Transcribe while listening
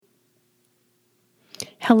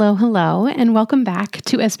Hello, hello, and welcome back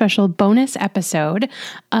to a special bonus episode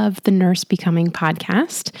of the Nurse Becoming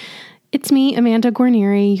podcast. It's me, Amanda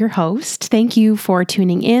Guarnieri, your host. Thank you for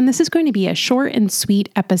tuning in. This is going to be a short and sweet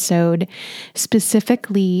episode,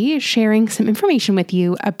 specifically sharing some information with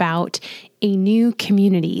you about a new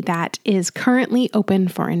community that is currently open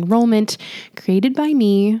for enrollment, created by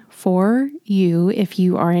me for you if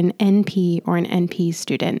you are an NP or an NP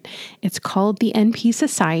student. It's called the NP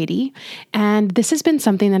Society, and this has been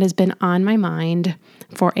something that has been on my mind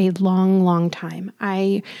for a long, long time.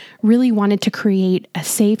 I really wanted to create a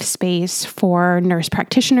safe space for nurse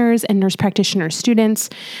practitioners and nurse practitioner students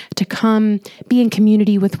to come be in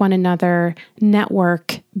community with one another,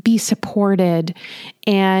 network, be supported,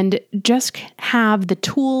 and just have the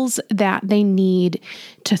tools that they need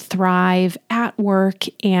to thrive at work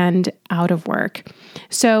and out of work.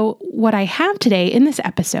 So what I have today in this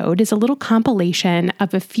episode is a little compilation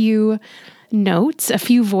of a few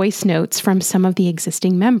voice notes from some of the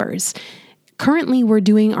existing members. Currently, we're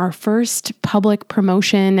doing our first public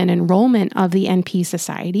promotion and enrollment of the NP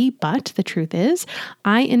Society, but the truth is,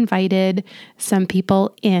 I invited some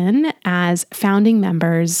people in as founding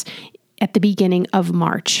members at the beginning of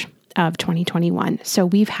March of 2021. So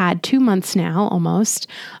we've had 2 months now, almost,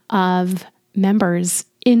 of members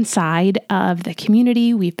inside of the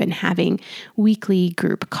community. We've been having weekly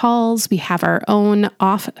group calls. We have our own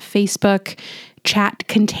off Facebook chat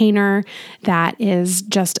container that is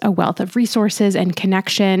just a wealth of resources and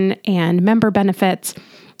connection and member benefits.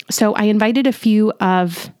 So I invited a few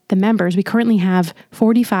of the members. We currently have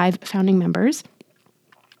 45 founding members,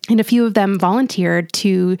 and a few of them volunteered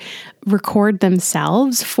to record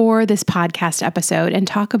themselves for this podcast episode and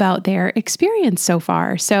talk about their experience so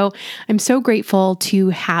far. So I'm so grateful to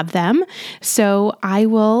have them. So I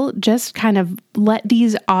will just kind of let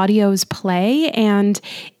these audios play. And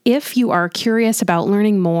if you are curious about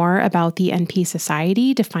learning more about the NP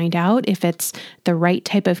Society to find out if it's the right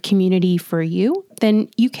type of community for you, then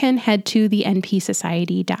you can head to the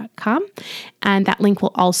npsociety.com. And that link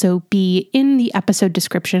will also be in the episode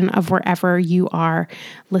description of wherever you are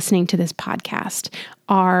listening to this podcast.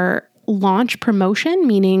 Our launch promotion,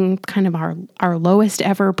 meaning kind of our lowest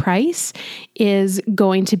ever price, is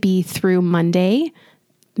going to be through Monday,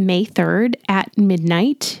 May 3rd at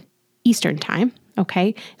midnight Eastern Time.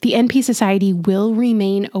 Okay. The NP Society will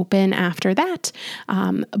remain open after that,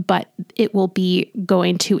 but it will be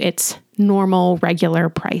going to its normal regular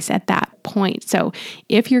price at that point. So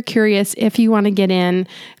if you're curious, if you want to get in,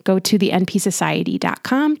 go to the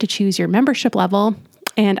npsociety.com to choose your membership level.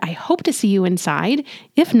 And I hope to see you inside.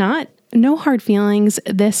 If not, no hard feelings.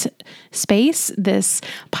 This space, this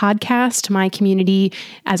podcast, my community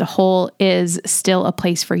as a whole is still a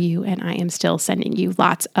place for you, and I am still sending you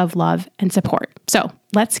lots of love and support. So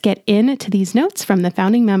let's get into these notes from the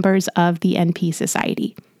founding members of the NP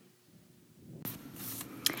Society.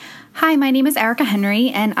 Hi, my name is Erica Henry,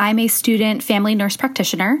 and I'm a student family nurse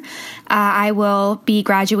practitioner. I will be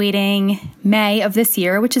graduating May of this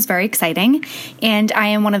year, which is very exciting, and I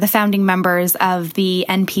am one of the founding members of the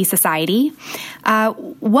NP Society.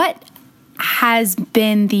 What has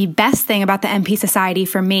been the best thing about the NP Society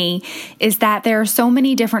for me is that there are so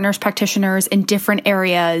many different nurse practitioners in different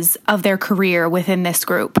areas of their career within this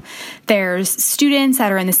group. There's students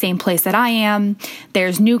that are in the same place that I am,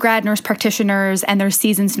 there's new grad nurse practitioners, and there's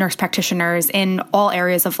seasoned nurse practitioners in all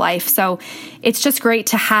areas of life. So it's just great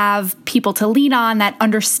to have people to lean on that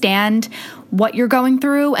understand what you're going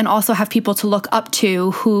through, and also have people to look up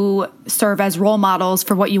to who serve as role models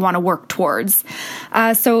for what you want to work towards.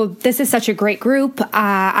 So this is such a great group.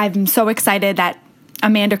 I'm so excited that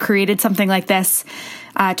Amanda created something like this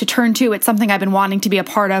to turn to. It's something I've been wanting to be a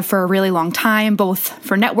part of for a really long time, both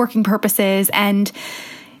for networking purposes and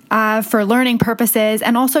for learning purposes,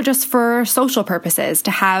 and also just for social purposes,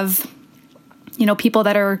 to have people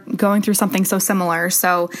that are going through something so similar.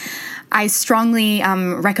 So I strongly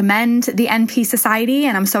recommend the NP Society,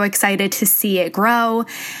 and I'm so excited to see it grow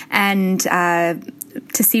and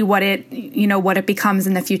to see what it becomes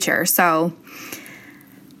in the future. So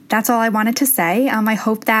that's all I wanted to say. I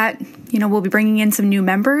hope that we'll be bringing in some new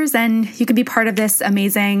members, and you can be part of this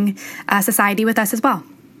amazing society with us as well.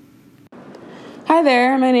 Hi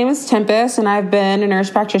there, my name is Tempest, and I've been a nurse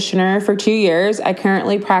practitioner for 2 years. I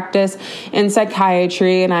currently practice in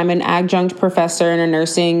psychiatry, and I'm an adjunct professor in a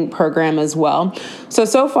nursing program as well.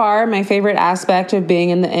 So far, my favorite aspect of being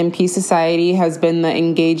in the NP Society has been the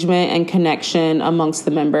engagement and connection amongst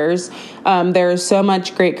the members. There's so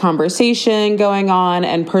much great conversation going on,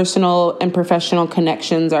 and personal and professional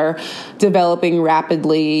connections are developing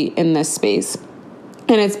rapidly in this space.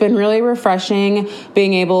 And it's been really refreshing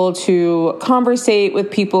being able to conversate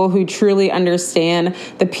with people who truly understand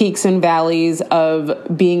the peaks and valleys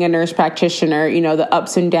of being a nurse practitioner, the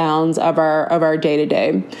ups and downs of our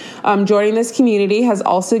day-to-day. Joining this community has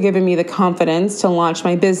also given me the confidence to launch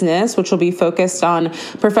my business, which will be focused on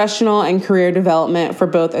professional and career development for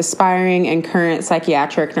both aspiring and current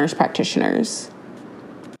psychiatric nurse practitioners.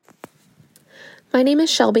 My name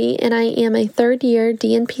is Shelby, and I am a third-year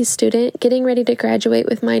DNP student getting ready to graduate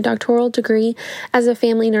with my doctoral degree as a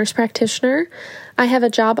family nurse practitioner. I have a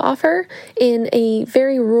job offer in a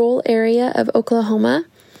very rural area of Oklahoma.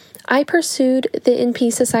 I pursued the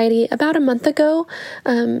NP Society about a month ago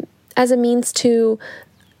as a means to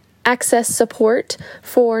access support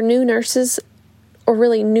for new nurses, or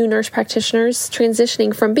really new nurse practitioners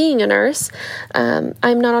transitioning from being a nurse.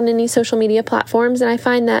 I'm not on any social media platforms, and I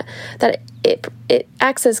find that it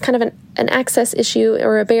acts as kind of an access issue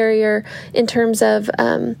or a barrier in terms of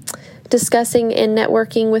discussing and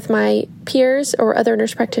networking with my peers or other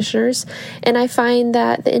nurse practitioners. And I find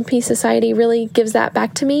that the NP Society really gives that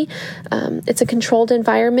back to me. It's a controlled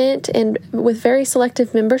environment and with very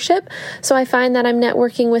selective membership. So I find that I'm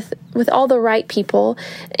networking with all the right people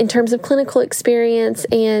in terms of clinical experience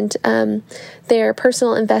and their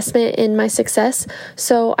personal investment in my success.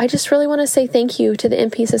 So I just really want to say thank you to the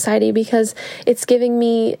NP Society because it's giving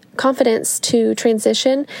me confidence to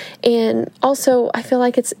transition. And also I feel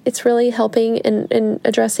like it's really helping in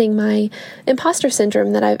addressing my imposter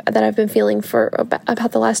syndrome that I've been feeling for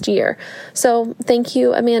about the last year. So thank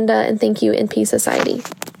you, Amanda, and thank you, NP Society.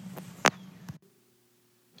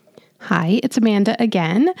 Hi, it's Amanda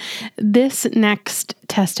again. This next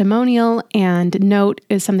testimonial and note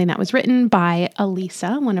is something that was written by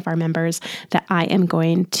Elisa, one of our members, that I am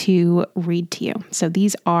going to read to you. So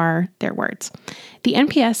these are their words. The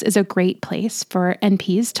NPS is a great place for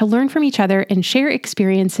NPs to learn from each other and share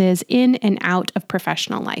experiences in and out of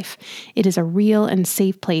professional life. It is a real and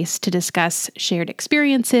safe place to discuss shared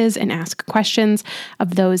experiences and ask questions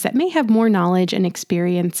of those that may have more knowledge and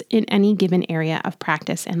experience in any given area of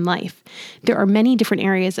practice and life. There are many different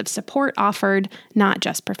areas of support offered, not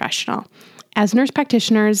just professional. As nurse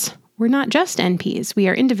practitioners, we're not just NPs. We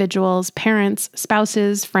are individuals, parents,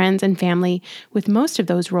 spouses, friends, and family, with most of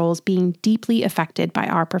those roles being deeply affected by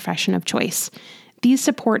our profession of choice. These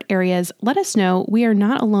support areas let us know we are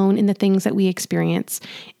not alone in the things that we experience,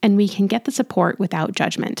 and we can get the support without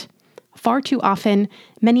judgment. Far too often,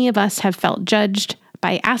 many of us have felt judged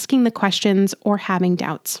by asking the questions or having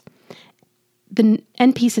doubts. The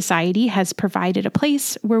NP Society has provided a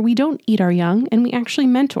place where we don't eat our young and we actually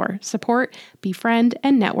mentor, support, befriend,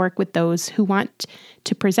 and network with those who want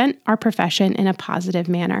to present our profession in a positive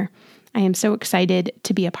manner. I am so excited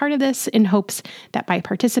to be a part of this in hopes that by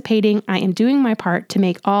participating, I am doing my part to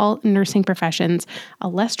make all nursing professions a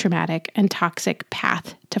less traumatic and toxic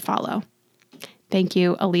path to follow. Thank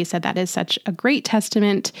you, Elisa. That is such a great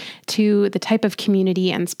testament to the type of community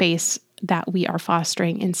and space that we are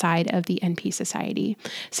fostering inside of the NP Society.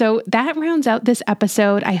 So that rounds out this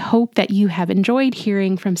episode. I hope that you have enjoyed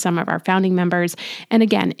hearing from some of our founding members. And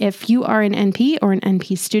again, if you are an NP or an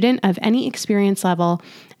NP student of any experience level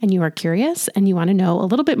and you are curious and you want to know a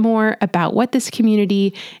little bit more about what this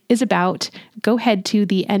community is about, go head to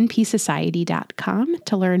the npsociety.com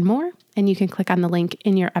to learn more. And you can click on the link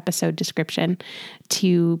in your episode description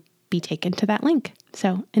to be taken to that link.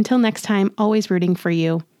 So until next time, always rooting for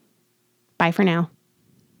you. Bye for now.